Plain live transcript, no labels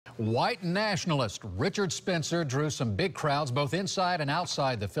White nationalist Richard Spencer drew some big crowds both inside and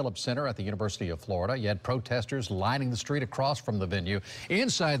outside the Phillips Center at the University of Florida. You had protesters lining the street across from the venue.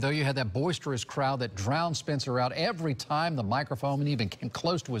 Inside, though, you had that boisterous crowd that drowned Spencer out every time the microphone even came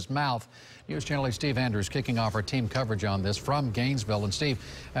close to his mouth. News Channel 8's Steve Andrews kicking off our team coverage on this from Gainesville. And Steve,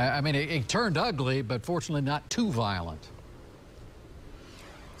 it turned ugly, but fortunately not too violent.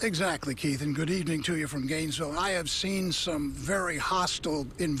 Exactly, Keith, and good evening to you from Gainesville. I have seen some very hostile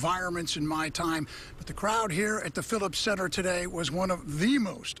environments in my time, but the crowd here at the Phillips Center today was one of the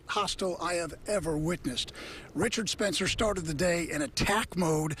most hostile I have ever witnessed. Richard Spencer started the day in attack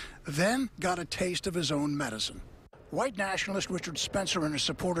mode, then got a taste of his own medicine. White nationalist Richard Spencer and his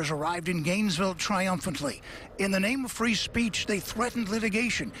supporters arrived in Gainesville triumphantly. In the name of free speech, they threatened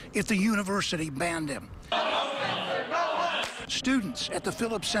litigation if the university banned him. Students at the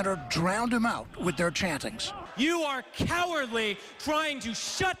Phillips Center drowned him out with their chantings. You are cowardly trying to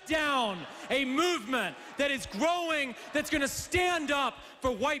shut down a movement that is growing, that's going to stand up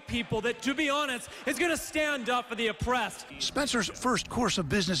for white people, that, to be honest, is going to stand up for the oppressed. Spencer's first course of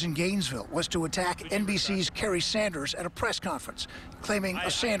business in Gainesville was to attack NBC's Kerry Sanders at a press conference, claiming a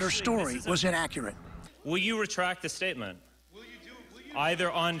Sanders story was inaccurate. Will you retract the statement?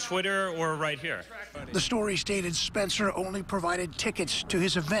 Either on Twitter or right here. The story stated Spencer only provided tickets to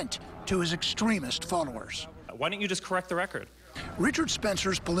his event to his extremist followers. Why don't you just correct the record? Richard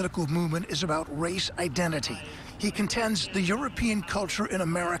Spencer's political movement is about race identity. He contends the European culture in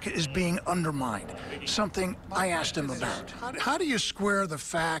America is being undermined, something I asked him about. How do you square the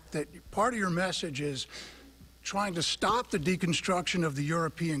fact that part of your message is trying to stop the deconstruction of the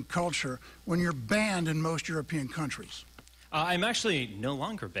European culture when you're banned in most European countries? I'm actually no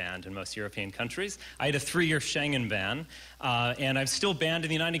longer banned in most European countries. I had a 3-year Schengen ban, and I'm still banned in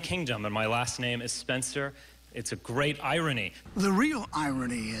the United Kingdom, and my last name is Spencer. It's a great irony. The real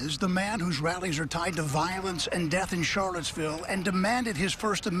irony is the man whose rallies are tied to violence and death in Charlottesville and demanded his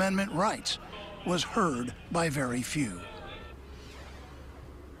First Amendment rights was heard by very few.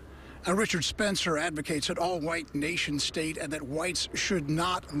 Richard Spencer advocates an all-white nation-state and that whites should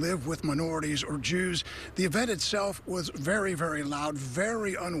not live with minorities or Jews. The event itself was very, very loud,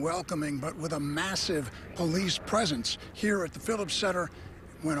 very unwelcoming, but with a massive police presence here at the Phillips Center,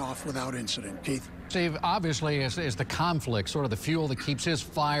 went off without incident. Keith? Steve, obviously is the conflict sort of the fuel that keeps his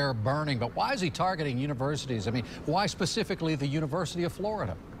fire burning, but why is he targeting universities? I mean, why specifically the University of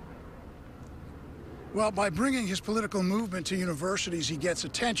Florida? Well, by bringing his political movement to universities, he gets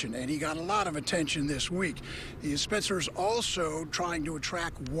attention, and he got a lot of attention this week. Spencer's also trying to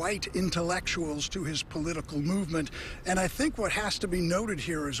attract white intellectuals to his political movement, and I think what has to be noted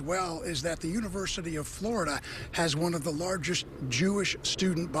here as well is that the University of Florida has one of the largest Jewish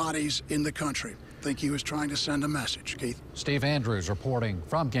student bodies in the country. I think he was trying to send a message. Keith? Steve Andrews reporting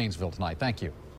from Gainesville tonight. Thank you.